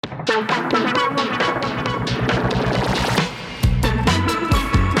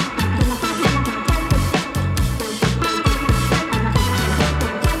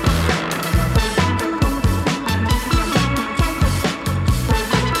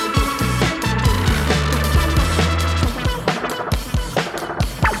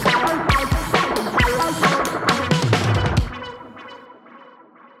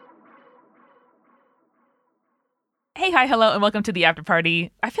Hi, hello, and welcome to the After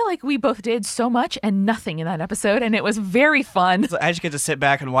Party. I feel like we both did so much and nothing in that episode, and it was very fun. I just get to sit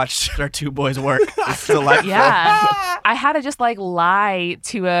back and watch our two boys work. It's delightful. Yeah. I had to just lie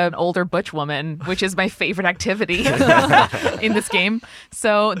to an older butch woman, which is my favorite activity in this game.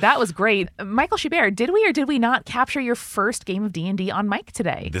 So that was great. Michael Schubert, did we or did we not capture your first game of D&D on mic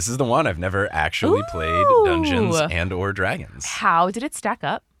today? This is the one. I've never actually played Dungeons and or Dragons. How did it stack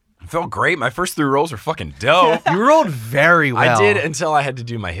up? It felt great. My first 3 rolls were fucking dope. You rolled very well. I did until I had to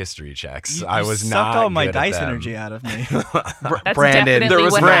do my history checks. I was not sucked all my good dice at them. energy out of me. That's Brandon. definitely There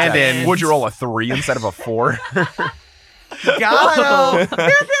was what Brandon. happened. Would you roll a 3 instead of a 4? Got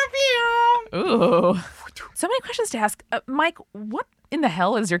him. Ooh. So many questions to ask. Mike, what in the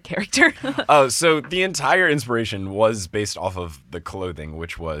hell is your character? So the entire inspiration was based off of the clothing,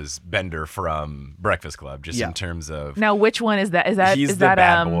 which was Bender from Breakfast Club, just in terms of... Now, which one is that? He's is the that,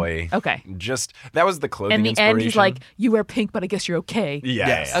 bad boy. Okay. That was the clothing In the inspiration. end, he's like, you wear pink, but I guess you're okay.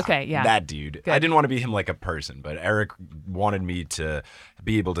 Yeah. Okay, yeah. That dude. Good. I didn't want to be him like a person, but Eric wanted me to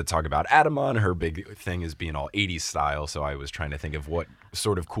be able to talk about Adama. Her big thing is being all 80s style, so I was trying to think of what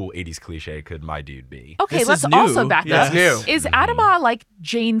sort of cool 80s cliche could my dude be. Okay, This let's is new. also back Yeah. up. It's new. Is Adama like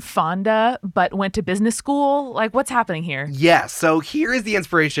Jane Fonda, but went to business school? Like, what's happening here? Yeah, so here is the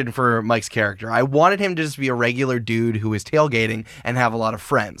inspiration for Mike's character. I wanted him to just be a regular dude who is tailgating and have a lot of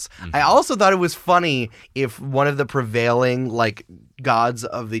friends. I also thought it was funny if one of the prevailing, gods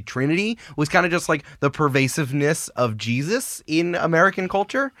of the Trinity was kind of just like the pervasiveness of Jesus in American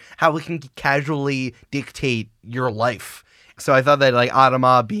culture, how it can casually dictate your life. So I thought that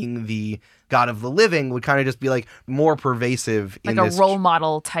Adama being the god of the living would kind of just be more pervasive Like in a this role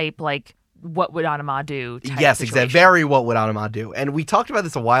model type, what would Adama do? Type Yes, situation. exactly. Very what would Adama do. And we talked about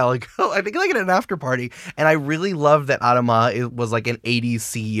this a while ago, I think at an after party, and I really love that Adama was an 80s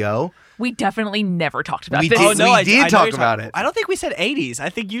CEO. We definitely never talked about We this. did. Oh, no, We I did know talk you're about talking- it. I don't think we said 80s. I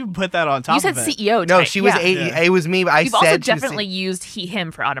think you put that on top You said of it. CEO. No, type. she was Yeah. 80. It was me. I You've said also she was definitely used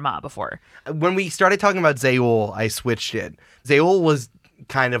him for Adama before. when we started talking about Zeul, I switched it. Zeul was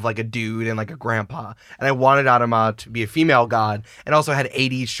kind of like a dude and a grandpa, and I wanted Adama to be a female god and also had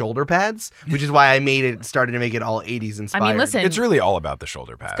 80s shoulder pads, which is why I started to make it all 80s inspired. I mean, listen, It's really all about the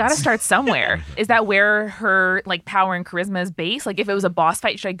shoulder pads. got to start somewhere. Is that where her power and charisma is based? If it was a boss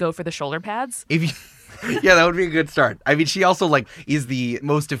fight, should I go for the shoulder pads? If you, yeah, that would be a good start. I mean, she also is the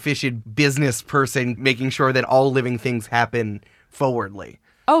most efficient business person, making sure that all living things happen forwardly.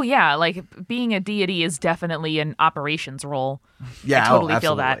 Oh yeah, being a deity is definitely an operations role. Yeah, I totally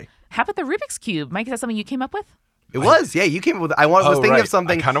feel that. absolutely. How about the Rubik's Cube? Mike, is that something you came up with? It was, yeah. You came up with. Was thinking of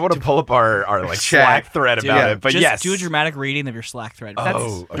something. I kind of want to pull up our Chat. Slack thread about Yeah. it, but Just yes. do a dramatic reading of your Slack thread. Oh, That's,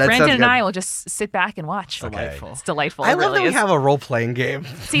 okay. That Brandon sounds and good. I will just sit back and watch. Okay. Delightful. It's delightful. I It love really that we is. have a role playing game.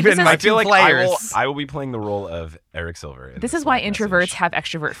 See, this is- My I feel two like players. I will be playing the role of Eric Silver. in This this is why Slack introverts message. have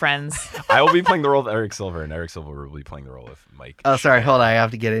extrovert friends. I will be playing the role of Eric Silver, and Eric Silver will be playing the role of Mike. Oh, sorry. Hold on. I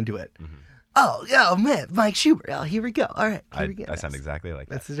have to get into it. Oh, yeah, man. Mike Schubert. Oh, here we go. All right. Here we go. I sound exactly like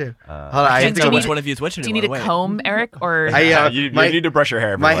That's that. the do. Hold on. I have Can't to tell go which back. one of you is which Do you need a anymore. Wait. comb, Eric, or You my- need to brush your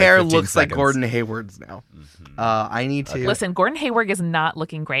hair. My every, hair 15 looks like seconds. Gordon Hayward's now. I need to. listen? Gordon Hayward is not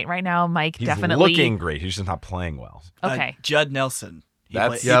looking great right now. Mike He's definitely looking great. He's just not playing well. okay. Judd Nelson. He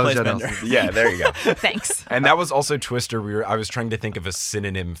That's- he Yeah, that was plays Judd Bender. Nelson. Yeah, there you go. Thanks. And that was also Twister. I was trying to think of a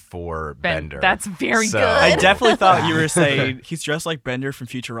synonym for Bender. That's very So- good. I definitely thought you were saying he's dressed like Bender from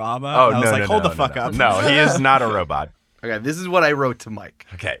Futurama. Oh, and I was no, like, no, hold no, the fuck no. up. No, he is not a robot. Okay, this is what I wrote to Mike.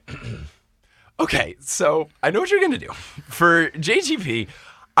 Okay. Okay, so I know what you're going to do. For JGP,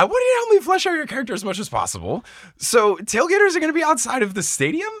 I want you to help me flesh out your character as much as possible. So, tailgaters are going to be outside of the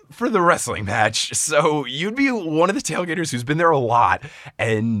stadium for the wrestling match. So, you'd be one of the tailgaters who's been there a lot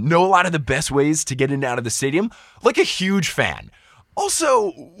and know a lot of the best ways to get in and out of the stadium, like a huge fan.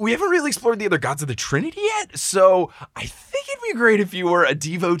 Also, we haven't really explored the other gods of the Trinity yet, so I think it'd be great if you were a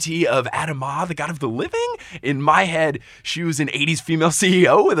devotee of Adama, the god of the living. In my head, she was an 80s female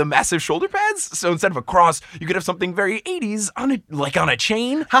CEO with a massive shoulder pads, so instead of a cross, you could have something very 80s on a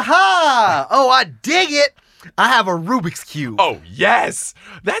chain. Ha! Oh, I dig it. I have a Rubik's Cube. Oh, yes!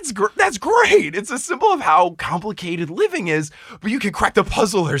 That's great! It's a symbol of how complicated living is, but you can crack the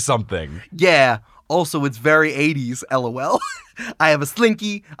puzzle or something. Yeah. Also, it's very 80s, LOL. I have a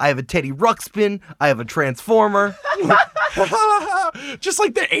Slinky, I have a Teddy Ruxpin, I have a Transformer, Just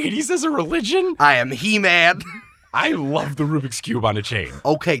like the 80s as a religion. I am He-Man. I love the Rubik's Cube on a chain.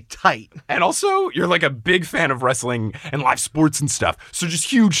 Okay, tight. And also, you're like a big fan of wrestling and live sports and stuff. So just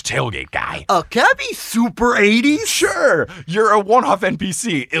huge tailgate guy. Can I be super 80s? Sure, you're a one-off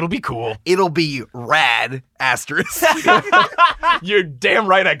NPC. It'll be cool. It'll be rad, asterisk. You're damn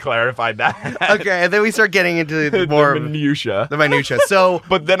right I clarified that. Okay, and then we start getting into The more of minutia. the minutia. So,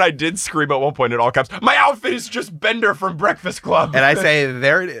 But then I did scream at one point in all caps, my outfit is just Bender from Breakfast Club. and I say,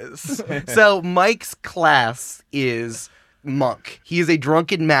 there it is. So Mike's class is Monk. He is a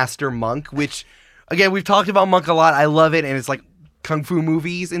drunken master monk, which, again, we've talked about Monk a lot. I love it, and it's like Kung Fu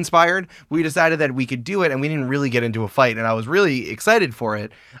movies inspired. We decided that we could do it, and we didn't really get into a fight, and I was really excited for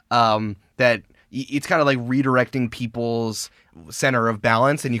it. That it's kind of like redirecting people's center of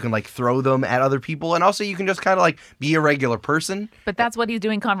balance, and you can like throw them at other people, and also you can just kind of like be a regular person. But that's what he's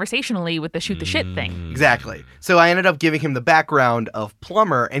doing conversationally with the shoot the shit thing. Exactly. So I ended up giving him the background of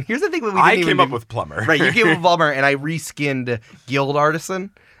Plumber, and here's the thing that we didn't I even came up do- with Plumber. Right, you came up with Plumber, and I reskinned Guild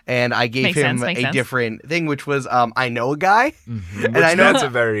Artisan, and I gave Makes him sense, makes a sense. different thing, which was I know a guy, and Which I know that's a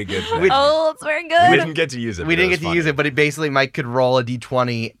very good thing. Oh, it's very we good. didn't get to use it. we but didn't it get was to use funny. it, but it basically Mike could roll a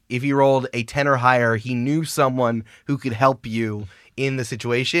d20. If he rolled a 10 or higher, he knew someone who could help you in the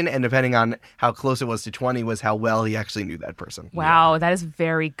situation, and depending on how close it was to 20 was how well he actually knew that person. Wow, that is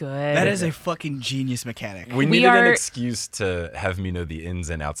very good. That is a fucking genius mechanic. We We needed an are- excuse to have me know the ins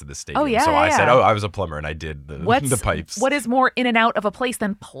and outs of the stadium. Oh, yeah, So I yeah, said, yeah. oh, I was a plumber, and I did the pipes. What is more in and out of a place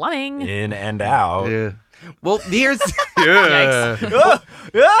than plumbing? In and out. Yeah. Well, here's Yikes.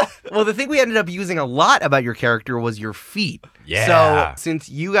 well, the thing we ended up using a lot about your character was your feet. Yeah. So since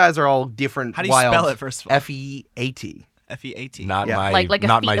you guys are all different, How do you wild, spell it, first of all? FEAT, F-E-A-T. Not Yeah. my Like a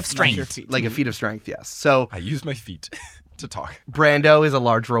not feat my of strength. Your feet. like a feat of strength. Yes. So I use my feet to talk. Brando is a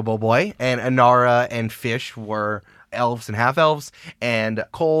large robo boy, and Anara and Fish were elves and half elves, and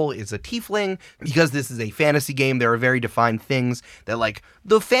Cole is a tiefling. Because this is a fantasy game, there are very defined things that like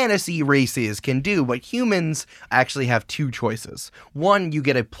the fantasy races can do, but humans actually have two choices. One, you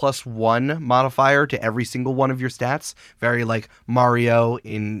get a +1 modifier to every single one of your stats, very like Mario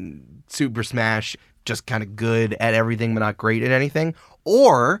in Super Smash, just kind of good at everything but not great at anything.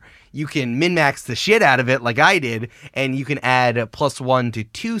 Or you can min-max the shit out of it like I did, and you can add a +1 to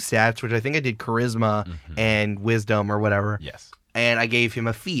 2 stats, which I think I did charisma and wisdom or whatever. Yes. And I gave him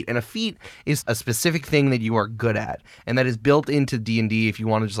a feat. And a feat is a specific thing that you are good at. And that is built into D&D if you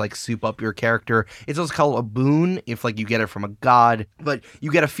want to just like soup up your character. It's also called a boon if like you get it from a god. But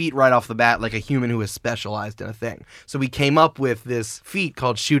you get a feat right off the bat like a human who is specialized in a thing. So we came up with this feat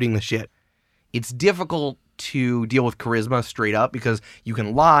called shooting the shit. It's difficult to deal with charisma straight up because you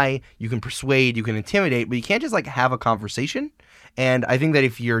can lie, you can persuade, you can intimidate, but you can't just like have a conversation. And I think that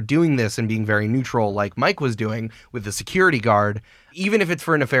if you're doing this and being very neutral like Mike was doing with the security guard, even if it's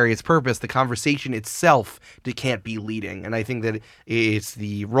for a nefarious purpose, the conversation itself can't be leading. And I think that it's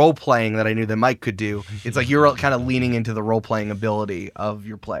the role-playing that I knew that Mike could do. It's like you're kind of leaning into the role-playing ability of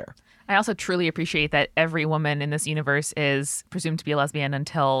your player. I also truly appreciate that every woman in this universe is presumed to be a lesbian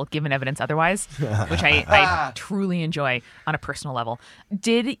until given evidence otherwise, which I truly enjoy on a personal level.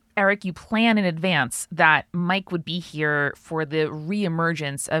 Did, Eric, you plan in advance that Mike would be here for the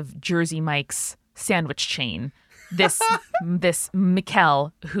reemergence of Jersey Mike's sandwich chain? This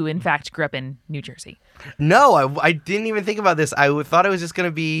Mikkel, who in fact grew up in New Jersey. No, I didn't even think about this. I thought it was just going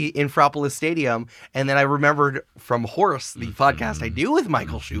to be in Fropolis Stadium. And then I remembered from Horse, the podcast I do with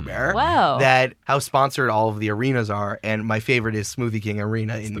Michael Schubert, Wow. that how sponsored all of the arenas are. And my favorite is Smoothie King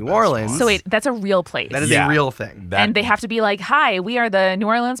Arena in New Orleans. So wait, that's a real place. That is Yeah. a real thing. And they have to be like, hi, we are the New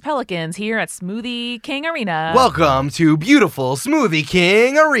Orleans Pelicans here at Smoothie King Arena. Welcome to beautiful Smoothie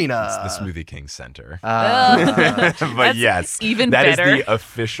King Arena. the Smoothie King Center. Ugh. But That's yes, even that is better. the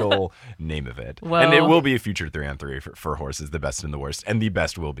official name of it. Whoa. And it will be a future 3-on-3 for horses, the best and the worst. And the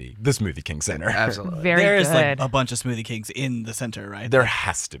best will be the Smoothie King Center. Absolutely. Very There's good. like a bunch of Smoothie Kings in the center, right? There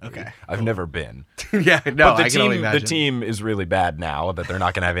has to be. Okay, I've never been. Yeah, no, But the I can only team, the imagine. team is really bad now that they're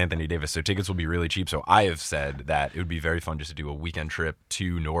not going to have Anthony Davis, so tickets will be really cheap. So I have said that it would be very fun just to do a weekend trip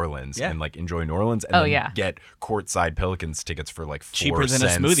to New Orleans Yeah. and like enjoy New Orleans, and Oh, then yeah. get courtside Pelicans tickets for like 4 Cheaper than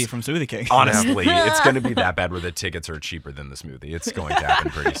cents. a smoothie from Smoothie King. Honestly, it's going to be that bad where the tickets are cheaper than the smoothie. It's going to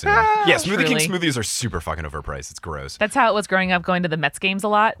happen pretty soon. Yeah, Smoothie King Truly. smoothies are super fucking overpriced. It's gross. That's how it was growing up, going to the Mets games a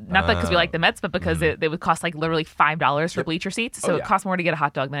lot. Not because we like the Mets, but because it would cost like literally $5 for bleacher seats. So it cost more to get a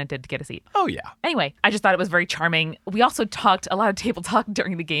hot dog than it did to get a seat. Oh yeah. Anyway, I just thought it was very charming. We also talked a lot of table talk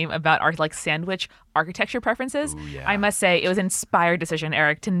during the game about our like sandwich architecture preferences. Ooh, yeah. I must say it was an inspired decision,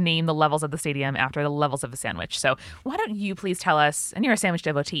 Eric, to name the levels of the stadium after the levels of a sandwich. So why don't you please tell us, and you're a sandwich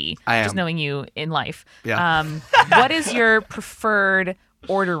devotee, I am. just knowing you in life, Yeah. what is your preferred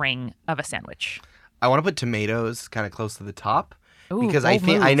ordering of a sandwich? I want to put tomatoes kind of close to the top Ooh, because I bold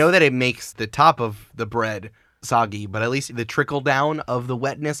think I move. know that it makes the top of the bread soggy, but at least the trickle down of the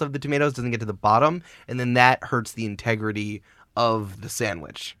wetness of the tomatoes doesn't get to the bottom, and then that hurts the integrity of the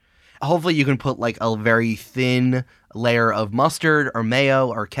sandwich. Hopefully you can put like a very thin layer of mustard or mayo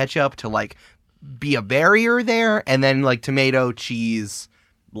or ketchup to like be a barrier there, and then like tomato, cheese,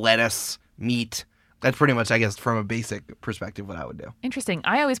 lettuce, meat. That's pretty much, I guess, from a basic perspective, what I would do. Interesting.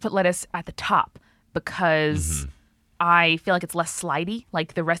 I always put lettuce at the top because I feel like it's less slidey.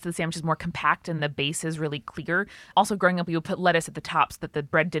 Like the rest of the sandwich is more compact and the base is really clear. Also, growing up, we would put lettuce at the top so that the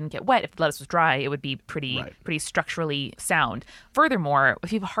bread didn't get wet. If the lettuce was dry, it would be pretty structurally sound. Furthermore,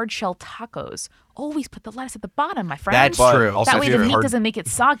 if you have hard shell tacos, always put the lettuce at the bottom, my friend. That's But true. also That if way you the have meat hard- doesn't make it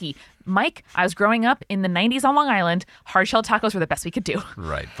soggy. Mike, I was growing up in the 90s on Long Island. Hard shell tacos were the best we could do.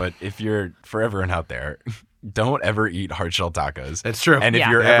 Right, but if you're for everyone out there, don't ever eat hard shell tacos. That's true. And if Yeah.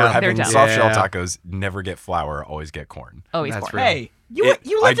 you're Yeah. ever They're having dumb. soft shell Yeah. tacos, never get flour, always get corn. Always That's corn. real. Hey, you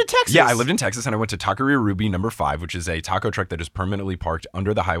lived in Texas. Yeah, I lived in Texas, and I went to Taqueria Ruby No. 5, which is a taco truck that is permanently parked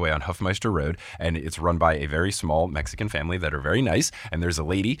under the highway on Huffmeister Road, and it's run by a very small Mexican family that are very nice. And there's a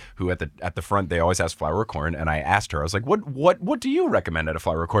lady who at the front they always ask flour or corn, and I asked her, I was like, "What do you recommend at a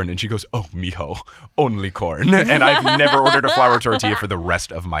flour or corn?" And she goes, "Oh, mijo, only corn." And I've never ordered a flour tortilla for the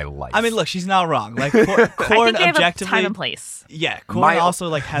rest of my life. I mean, look, she's not wrong. Like I corn, think they have a objectively, time and place. yeah, corn My- also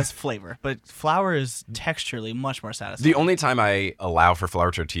like has flavor, but flour is texturally much more satisfying. The only time I allow for flour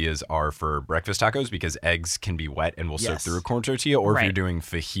tortillas are for breakfast tacos because eggs can be wet and will soak Yes. through a corn tortilla. Or if Right. you're doing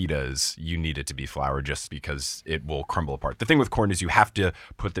fajitas, you need it to be flour just because it will crumble apart. The thing with corn is you have to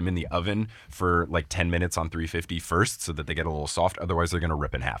put them in the oven for like 10 minutes on 350 first so that they get a little soft. Otherwise, they're going to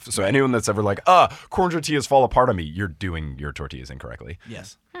rip in half. So anyone that's ever like, corn tortillas fall apart on me, you're doing your tortillas incorrectly.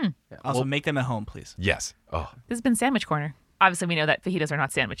 Yes. Also, make them at home, please. Yes. Oh, This has been Sandwich Corner. Obviously, we know that fajitas are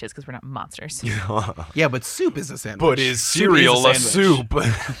not sandwiches because we're not monsters. Yeah, but soup is a sandwich. but is Soup is a cereal a sandwich. soup?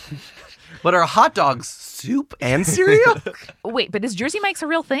 But are hot dogs soup and cereal? Wait, but is Jersey Mike's a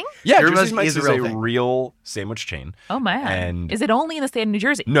real thing? Yeah, Jersey Jersey Mike's is is a a real thing. real sandwich chain. Oh, man. And- Is it only in the state of New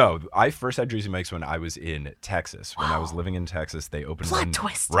Jersey? No, I first had Jersey Mike's when I was in Texas. When I was living in Texas, they opened Plot one.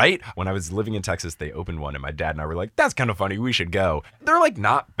 twist. Right? When I was living in Texas, they opened one, and my dad and I were like, "That's kind of funny. We should go." They're like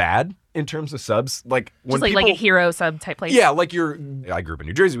not bad in terms of subs. Like when Just like a hero sub type place? yeah, like I grew up in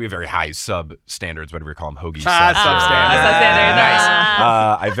New Jersey. We have very high sub standards, whatever you call them, hoagie Ah, substandard. substandard.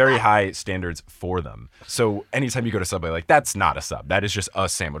 Nice. I have very high standards for them. So anytime you go to Subway, like that's not a sub. That is just a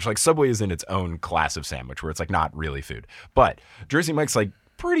sandwich. Like Subway is in its own class of sandwich where it's like not really food. But Jersey Mike's like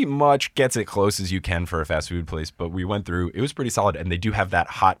pretty much gets it close as you can for a fast food place. But we went through, it was pretty solid. And they do have that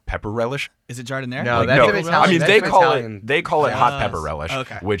hot pepper relish. Is it jardiniere? No, Like, that's no, an Italian. I mean that's they an call Italian. it hot Yes. pepper relish,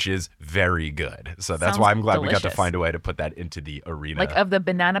 Okay. which is very good. So that's Sounds why I'm glad we got to delicious. find a way to put that into the arena. Like of the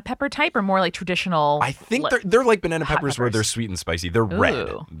banana pepper type or more like traditional? I think li- they're like banana hot peppers where peppers. they're sweet and spicy. They're red.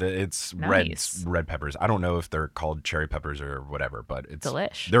 Ooh. It's Nice. red peppers. I don't know if they're called cherry peppers or whatever, but it's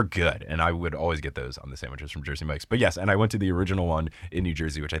Delish. They're good, and I would always get those on the sandwiches from Jersey Mike's. But yes, and I went to the original one in New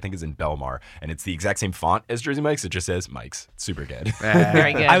Jersey, which I think is in Belmar, and it's the exact same font as Jersey Mike's. It just says Mike's. It's super good.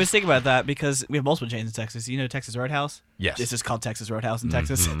 Very good. I was thinking about that because we have multiple chains in Texas. You know Texas Roadhouse? Yes. It's just called Texas Roadhouse in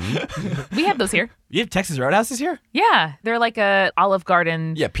Texas. We have those here. You have Texas Roadhouses here? Yeah. They're like a Olive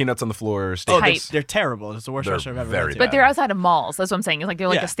Garden. Yeah, peanuts on the floor. Oh, steak. Type. they're terrible. It's the worst They're restaurant I've ever very been to. But they're outside of malls. That's what I'm saying. It's like they're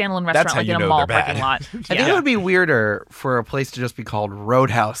like Yeah. a standalone That's restaurant how like you in a know mall they're bad. parking lot. I think it would be weirder for a place to just be called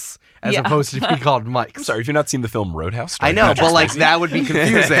Roadhouse as Yeah. opposed to be called Mike's. I'm sorry, if you've not seen the film Roadhouse. I starring know, Patrick but like Swayze. that would be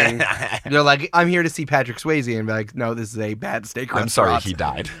confusing. They're like, I'm here to see Patrick Swayze, and be like, no, this is a bad steak restaurant. I'm sorry, he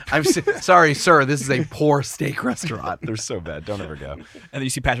died. I'm sorry, sir. This is a poor steak restaurant. They're so bad. Don't ever go. And then you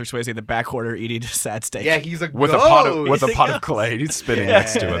see Patrick Swayze in the back corner eating sad steak. Yeah, he's like With a pot of clay. He's spitting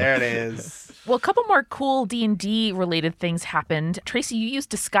next to him. There it is. Well, a couple more cool D&D related things happened. Tracy, you used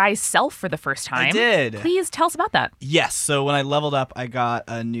Disguise Self for the first time. I did. Please tell us about that. Yes. So when I leveled up, I got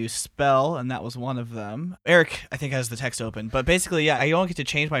a new spell, and that was one of them. Eric, I think, has the text open. But basically, yeah, I don't get to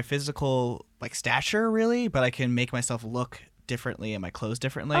change my physical stature really, but I can make myself look differently and my clothes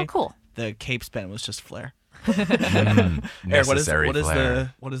differently. Oh, cool. The cape spin was just flair. Eric, Necessary what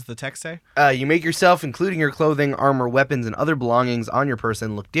flair. does the text say? You make yourself, including your clothing, armor, weapons, and other belongings on your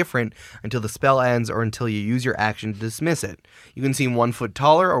person, look different until the spell ends or until you use your action to dismiss it. You can seem 1 foot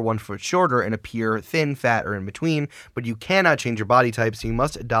taller or 1 foot shorter and appear thin, fat, or in between, but you cannot change your body type, so you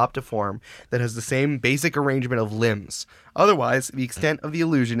must adopt a form that has the same basic arrangement of limbs. Otherwise, the extent of the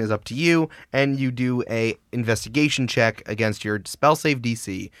illusion is up to you, and you do a investigation check against your spell save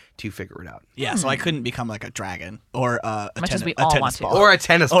DC to figure it out. Yeah, so I couldn't become like a dragon or Much as we all tennis want to. ball. Or a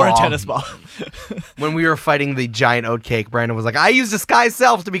tennis ball. Or a tennis ball. When we were fighting the giant oatcake, Brandon was like, I use disguise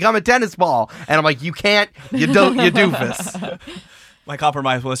self to become a tennis ball. And I'm like, you can't, you don't, you doofus. My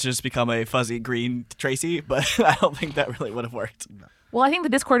compromise was to just become a fuzzy green Tracy, but I don't think that really would have worked. Well, I think the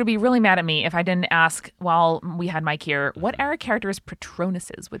Discord would be really mad at me if I didn't ask while we had Mike here what our character's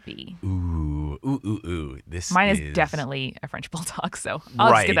Patronuses would be. Ooh. This Mine is definitely a French bulldog, so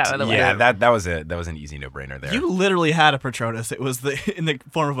I'll just get that out of the way. Yeah, that was an easy no-brainer there. You literally had a Patronus. It was in the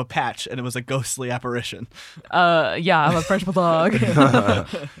form of a patch, and it was a ghostly apparition. Yeah, I'm a French bulldog.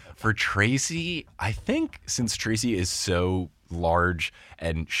 For Tracy, I think since Tracy is so large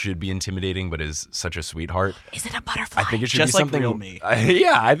and should be intimidating, but is such a sweetheart, Is it a butterfly? I think it should Just be like something. real me.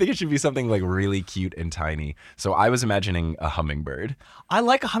 I think it should be something like really cute and tiny. So I was imagining a hummingbird, I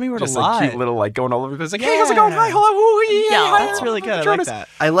like a hummingbird just a lot. like cute little like going all over the place, like, hey, how's it going? Hi, hello, ooh, yeah, Yeah, hi, That's really good. I like Patronus. that.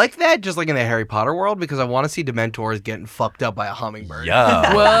 I like that just like in the Harry Potter world because I want to see Dementors getting fucked up by a hummingbird.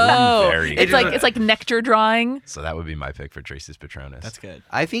 Yeah. Whoa. Very It's good. like nectar drawing. So that would be my pick for Tracy's Patronus. That's good.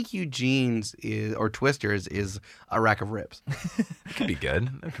 I think Eugene's or Twister's is a rack of ribs. That could be good.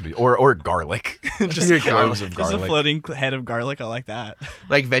 That could be, or garlic. Just Yeah, cloves of Just a garlic. floating head of garlic. I like that.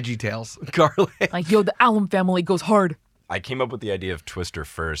 Like Veggie Tales. Garlic. Like, yo, the Alum family goes hard. I came up with the idea of Twister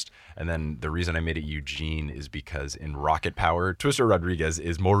first, and then the reason I made it Eugene is because in Rocket Power, Twister Rodriguez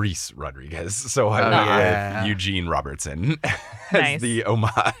is Maurice Rodriguez. So I went yeah. with Eugene Robertson as Nice. the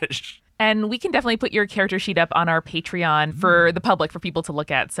homage. And we can definitely put your character sheet up on our Patreon for the public, for people to look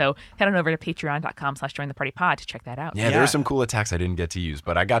at. So head on over to patreon.com/jointhepartypod to check that out. Yeah, there are some cool attacks I didn't get to use,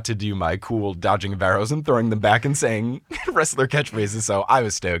 but I got to do my cool dodging of arrows and throwing them back and saying wrestler catchphrases, so I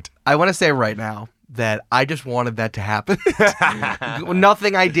was stoked. I want to say right now that I just wanted that to happen.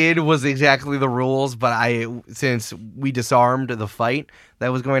 Nothing I did was exactly the rules, but since we disarmed the fight that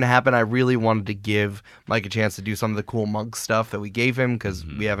was going to happen, I really wanted to give Mike a chance to do some of the cool monk stuff that we gave him because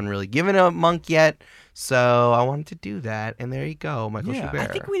we haven't really given a monk yet. So I wanted to do that, and there you go, Michael Yeah. Schubert.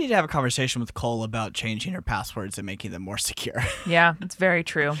 I think we need to have a conversation with Cole about changing her passwords and making them more secure. Yeah, it's very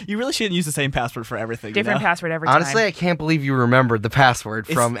true. You really shouldn't use the same password for everything. Different you know? password every time. Honestly, I can't believe you remembered the password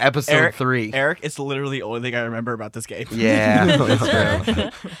It's- from episode Eric, 3. Eric, it's literally the only thing I remember about this game. Yeah, that's true.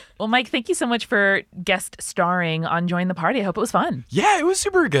 Well, Mike, thank you so much for guest starring on Join the Party. I hope it was fun. Yeah, it was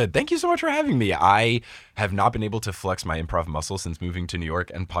super good. Thank you so much for having me. I have not been able to flex my improv muscle since moving to New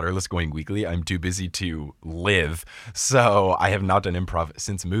York and Potterless going weekly. I'm too busy to live. So I have not done improv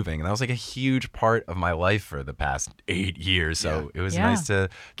since moving. And that was like a huge part of my life for the past 8 years. So it was Yeah. nice to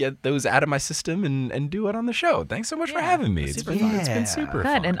get those out of my system and do it on the show. Thanks so much for having me. It's super been, fun. it's been super Good.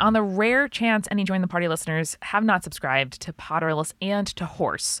 fun. And on the rare chance any Join the Party listeners have not subscribed to Potterless and to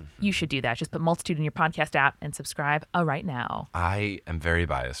Horse, you should do that. Just put Multitude in your podcast app and subscribe right now. I am very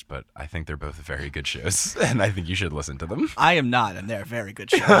biased, but I think they're both very good shows. And I think you should listen to them. I am not, and they're very good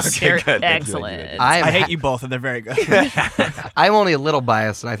shows. They're good. Thank you, excellent. thank you. I hate you both, and they're very good. I'm only a little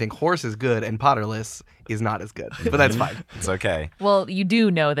biased, and I think Horse is good, and Potterless is not as good. But that's fine. It's okay. Well, you do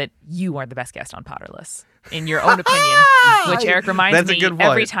know that you are the best guest on Potterless, in your own opinion, which Eric reminds That's a me good point.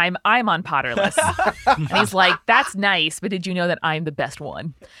 every time I'm on Potterless. And he's like, that's nice, but did you know that I'm the best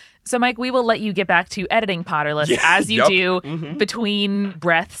one? So, Mike, we will let you get back to editing Potterless as you do between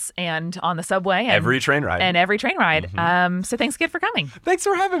breaths and on the subway. And, Every train ride. And every train ride. So thanks again for coming. Thanks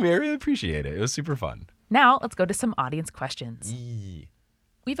for having me. I really appreciate it. It was super fun. Now, let's go to some audience questions.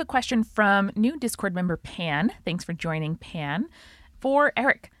 We have a question from new Discord member Pan. Thanks for joining, Pan. For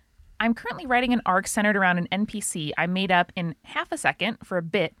Eric, I'm currently writing an arc centered around an NPC I made up in half a second for a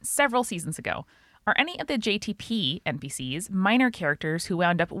bit several seasons ago. Are any of the JTP NPCs minor characters who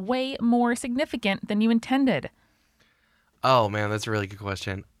wound up way more significant than you intended? Oh, man, that's a really good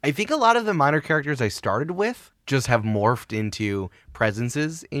question. I think a lot of the minor characters I started with just have morphed into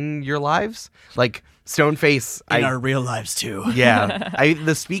presences in your lives. Like Stoneface. In our real lives, too. Yeah.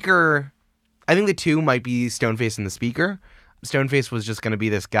 The speaker, I think the two might be Stoneface and the speaker. Stoneface was just going to be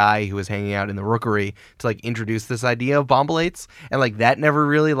this guy who was hanging out in the rookery to like introduce this idea of bombulates, and like that never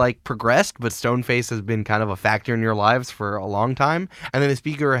really like progressed, but Stoneface has been kind of a factor in your lives for a long time. And then the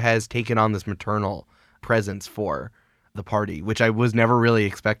speaker has taken on this maternal presence for the party, which I was never really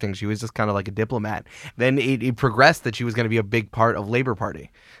expecting. She was just kind of like a diplomat. Then it progressed that she was going to be a big part of Labor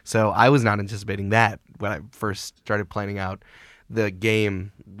Party. So I was not anticipating that when I first started planning out the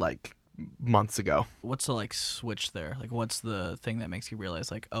game like months ago. What's the like switch there? Like, what's the thing that makes you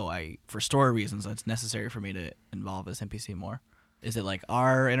realize like, oh, for story reasons, it's necessary for me to involve this NPC more? Is it like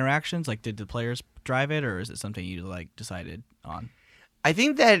our interactions? Like, did the players drive it, or is it something you like decided on? I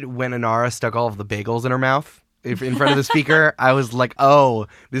think that when Inara stuck all of the bagels in her mouth in front of the speaker, I was like, oh,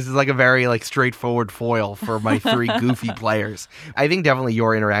 this is like a very like straightforward foil for my 3 goofy players. I think definitely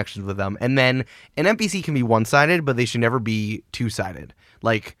your interactions with them. And then an NPC can be one-sided, but they should never be two-sided,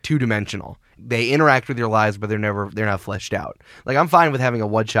 like two-dimensional. They interact with your lives, but they're not fleshed out. Like, I'm fine with having a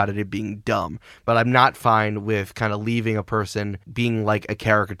one-shot at it being dumb, but I'm not fine with kind of leaving a person being like a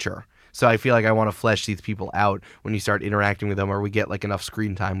caricature. So I feel like I want to flesh these people out when you start interacting with them, or we get like enough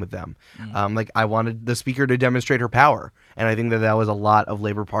screen time with them. Like, I wanted the speaker to demonstrate her power, and I think that was a lot of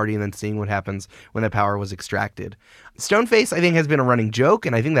Labor Party, and then seeing what happens when that power was extracted. Stoneface, I think, has been a running joke,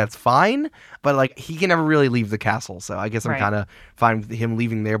 and I think that's fine, but like, he can never really leave the castle, so I guess I'm kind of fine with him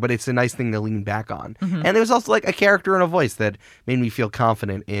leaving there, but it's a nice thing to lean back on. And there was also like a character and a voice that made me feel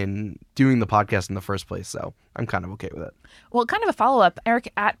confident in doing the podcast in the first place, so I'm kind of okay with it. Well, kind of a follow-up,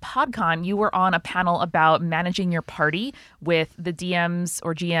 Eric, at PodCon, you were on a panel about managing your party with the DMs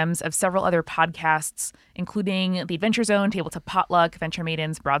or GMs of several other podcasts, including The Adventure Zone, Tabletop Potluck, Venture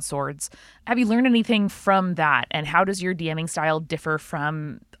Maidens, Broadswords. Have you learned anything from that, and how does your DMing style differ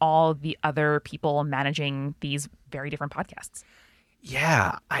from all the other people managing these very different podcasts?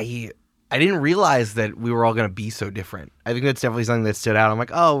 Yeah, I didn't realize that we were all going to be so different. I think that's definitely something that stood out. I'm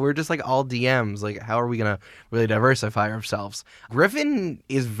like, oh, we're just like all DMs. Like, how are we going to really diversify ourselves? Griffin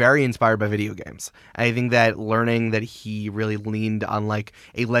is very inspired by video games. I think that learning that he really leaned on like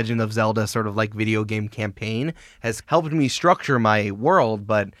a Legend of Zelda sort of like video game campaign has helped me structure my world,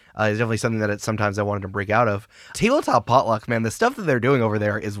 but it's definitely something that sometimes I wanted to break out of. Tabletop Potluck, man, the stuff that they're doing over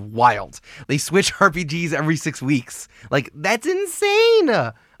there is wild. They switch RPGs every 6 weeks. Like, that's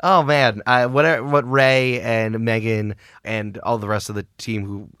insane. Oh, man. What Ray and Megan and all the rest of the team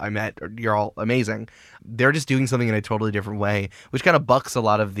who I met, you're all amazing. They're just doing something in a totally different way, which kind of bucks a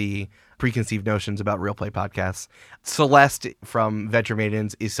lot of the preconceived notions about real play podcasts. Celeste from Venture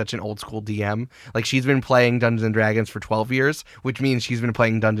Maidens is such an old school DM. Like, she's been playing Dungeons & Dragons for 12 years, which means she's been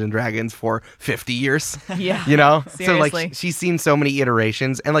playing Dungeons & Dragons for 50 years. Yeah. You know? Seriously. So, like, she's seen so many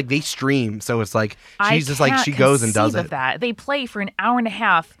iterations, and, like, they stream. So it's like, she's just like, she goes and does it. Of that. They play for an hour and a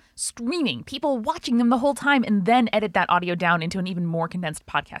half streaming, people watching them the whole time, and then edit that audio down into an even more condensed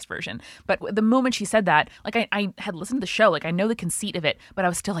podcast version. But the moment she said that, like, I had listened to the show, like, I know the conceit of it, but I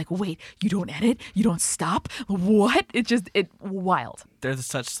was still like, wait, you don't edit? You don't stop? What? It wild. They're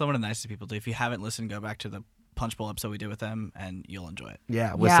some of the nicest people. If you haven't listened, go back to the Punch Bowl episode we did with them, and you'll enjoy it.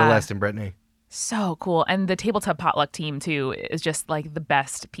 Yeah, with Celeste and Brittany. So cool. And the Tabletop Potluck team, too, is just like the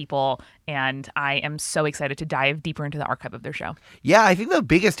best people. And I am so excited to dive deeper into the archive of their show. Yeah, I think the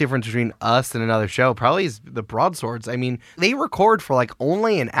biggest difference between us and another show probably is the Broadswords. I mean, they record for like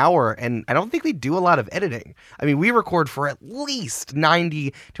only an hour, and I don't think they do a lot of editing. I mean, we record for at least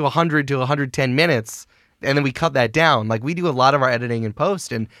 90 to 100 to 110 minutes. And then we cut that down. Like, we do a lot of our editing in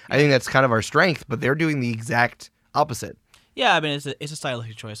post, and I think that's kind of our strength, but they're doing the exact opposite. Yeah, I mean, it's a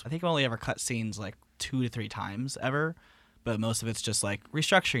stylistic choice. I think I've only ever cut scenes like 2 to 3 times ever, but most of it's just like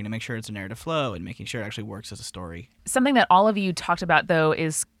restructuring to make sure it's a narrative flow and making sure it actually works as a story. Something that all of you talked about, though,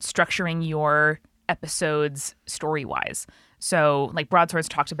 is structuring your episodes story-wise. So, like, Broadswords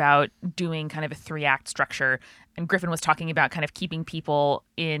talked about doing kind of a 3-act structure, and Griffin was talking about kind of keeping people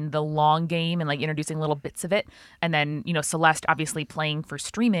in the long game and like introducing little bits of it. And then, you know, Celeste, obviously playing for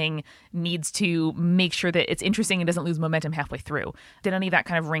streaming, needs to make sure that it's interesting and doesn't lose momentum halfway through. Did any of that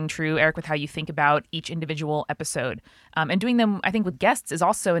kind of ring true, Eric, with how you think about each individual episode? And doing them, I think, with guests is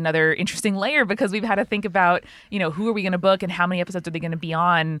also another interesting layer, because we've had to think about, you know, who are we going to book and how many episodes are they going to be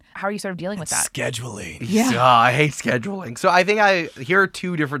on? How are you sort of dealing with that? Scheduling. Yeah. Oh, I hate scheduling. So I think here are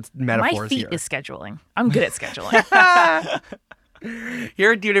 2 different metaphors. My feat here. is scheduling. I'm good at scheduling.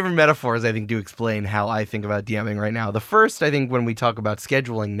 Here are 2 different metaphors, I think, to explain how I think about DMing right now. The first, I think, when we talk about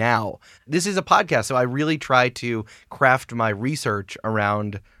scheduling now, this is a podcast, so I really try to craft my research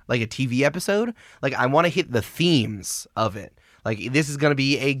around like a TV episode. Like, I want to hit the themes of it. Like, this is going to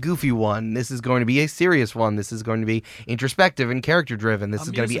be a goofy one. This is going to be a serious one. This is going to be introspective and character-driven. This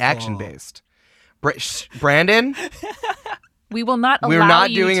is going to be action-based. Brandon? We will not allow We're not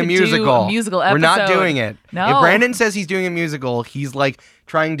you doing to a musical. do a musical episode. We're not doing it. No. If Brandon says he's doing a musical, he's like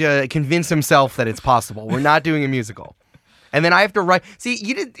trying to convince himself that it's possible. We're not doing a musical. And then I have to write.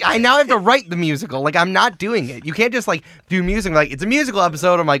 See, I now have to write the musical. Like, I'm not doing it. You can't just like do music. Like, it's a musical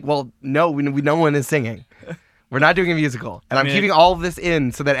episode. I'm like, well, no, no one is singing. We're not doing a musical. And I'm keeping all of this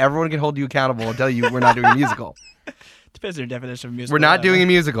in so that everyone can hold you accountable and tell you we're not doing a musical. Depends on your definition of musical. We're not doing a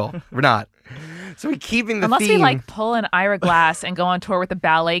musical. We're not. So we're keeping the Unless theme. we like pull an Ira Glass and go on tour with a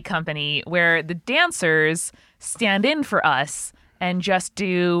ballet company where the dancers stand in for us and just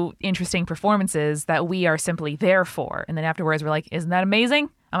do interesting performances that we are simply there for. And then afterwards we're like, isn't that amazing?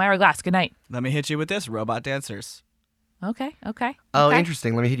 I'm Ira Glass. Good night. Let me hit you with this: robot dancers. Okay. Oh, okay.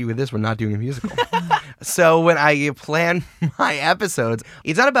 interesting. Let me hit you with this. We're not doing a musical. So when I plan my episodes,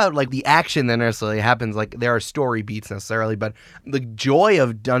 it's not about like the action that necessarily happens. Like there are story beats necessarily, but the joy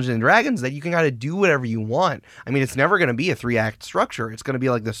of Dungeons and Dragons is that you can kind of do whatever you want. I mean, it's never going to be a 3-act structure. It's going to be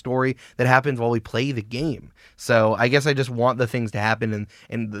like the story that happens while we play the game. So I guess I just want the things to happen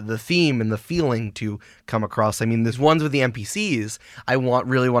and the theme and the feeling to come across. I mean, there's ones with the NPCs. I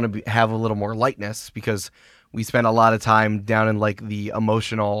really want to have a little more lightness because we spend a lot of time down in like the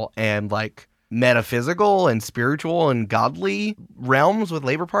emotional and like metaphysical and spiritual and godly realms with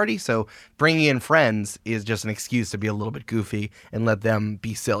Labor Party. So bringing in friends is just an excuse to be a little bit goofy and let them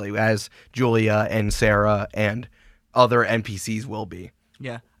be silly, as Julia and Sarah and other NPCs will be.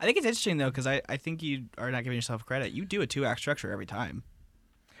 Yeah. I think it's interesting, though, because I think you are not giving yourself credit. You do a 2-act structure every time.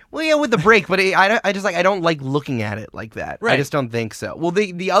 Well, yeah, with the break, but I just like I don't like looking at it like that. Right. I just don't think so. Well,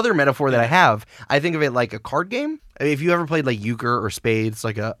 the other metaphor that I have, I think of it like a card game. I mean, if you ever played like euchre or spades,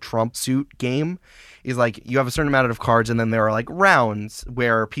 like a trump suit game, is like you have a certain amount of cards, and then there are like rounds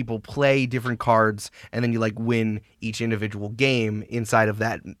where people play different cards, and then you like win each individual game inside of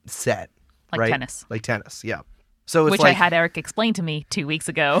that set. Like right? tennis. Like tennis, yeah. So it's Which like, I had Eric explain to me 2 weeks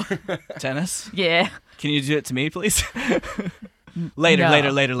ago. Tennis? Yeah. Can you do it to me, please? Later.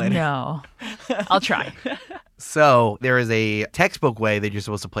 No. I'll try. So there is a textbook way that you're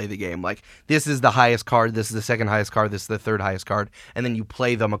supposed to play the game. Like, this is the highest card, this is the second highest card, this is the third highest card, and then you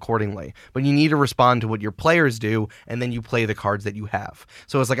play them accordingly. But you need to respond to what your players do, and then you play the cards that you have.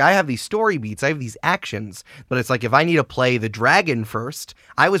 So it's like, I have these story beats, I have these actions, but it's like, if I need to play the dragon first,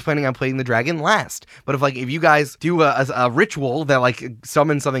 I was planning on playing the dragon last. But if you guys do a ritual that like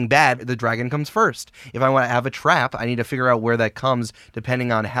summons something bad, the dragon comes first. If I want to have a trap, I need to figure out where that comes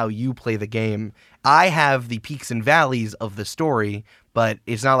depending on how you play the game. I have the peaks and valleys of the story, but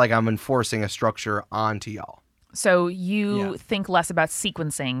it's not like I'm enforcing a structure onto y'all. So you think less about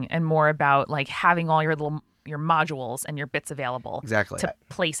sequencing and more about like having all your modules and your bits available Exactly. to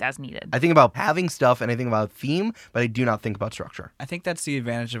place as needed. I think about having stuff and I think about theme, but I do not think about structure. I think that's the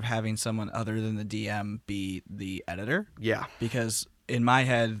advantage of having someone other than the DM be the editor. Yeah. Because in my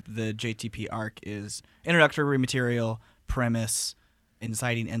head, the JTP arc is introductory material, premise,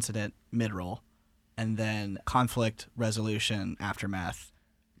 inciting incident, mid-roll, and then conflict, resolution, aftermath,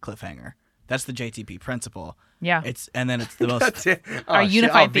 cliffhanger. That's the JTP principle. Yeah. And then it's the most That's it. Our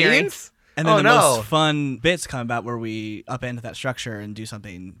unified theory. beans? and then Oh, the no. most fun bits come about where we upend that structure and do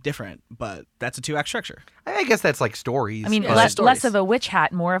something different. But that's a 2-act structure. I guess that's like stories. I mean, Yeah, less stories. of a witch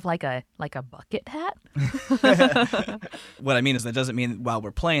hat, more of like a bucket hat. What I mean is that doesn't mean while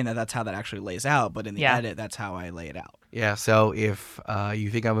we're playing that's how that actually lays out. But in the Yeah. edit, that's how I lay it out. Yeah, so if you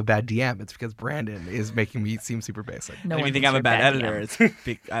think I'm a bad DM, it's because Brandon is making me seem super basic. No if one you think thinks I'm you're a bad editor, DM.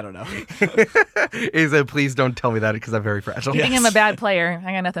 it's I don't know. He said, please don't tell me that because I'm very fragile. You think I'm a bad player?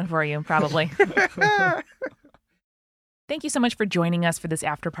 I got nothing for you, probably. Thank you so much for joining us for this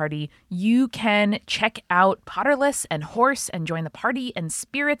after party. You can check out Potterless and Horse and join the party and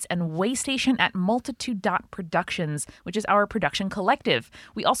Spirits and Waystation at Multitude.Productions, which is our production collective.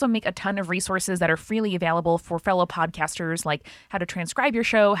 We also make a ton of resources that are freely available for fellow podcasters, like how to transcribe your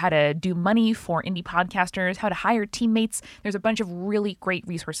show, how to do money for indie podcasters, how to hire teammates. There's a bunch of really great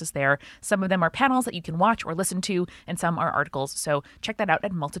resources there. Some of them are panels that you can watch or listen to, and some are articles. So check that out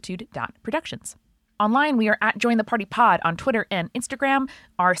at Multitude.Productions. Online, we are at Join the Party Pod on Twitter and Instagram.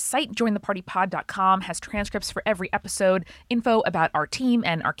 Our site, jointhepartypod.com, has transcripts for every episode, info about our team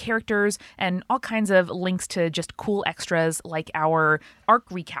and our characters, and all kinds of links to just cool extras like our arc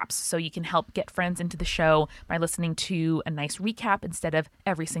recaps, so you can help get friends into the show by listening to a nice recap instead of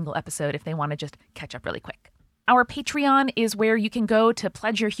every single episode if they want to just catch up really quick. Our Patreon is where you can go to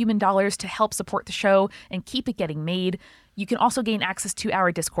pledge your human dollars to help support the show and keep it getting made. You can also gain access to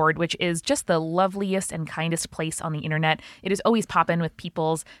our Discord, which is just the loveliest and kindest place on the internet. It is always poppin' with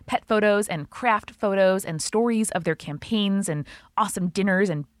people's pet photos and craft photos and stories of their campaigns and awesome dinners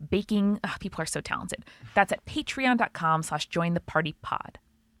and baking. People are so talented. That's at patreon.com/jointhepartypod.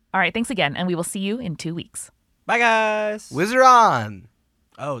 All right, thanks again, and we will see you in 2 weeks. Bye, guys. Wizard on.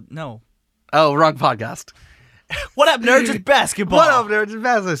 Oh, no. Oh, wrong podcast. What up, nerds? It's basketball. What up, nerds and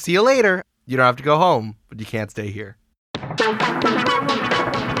fans? See you later. You don't have to go home, but you can't stay here.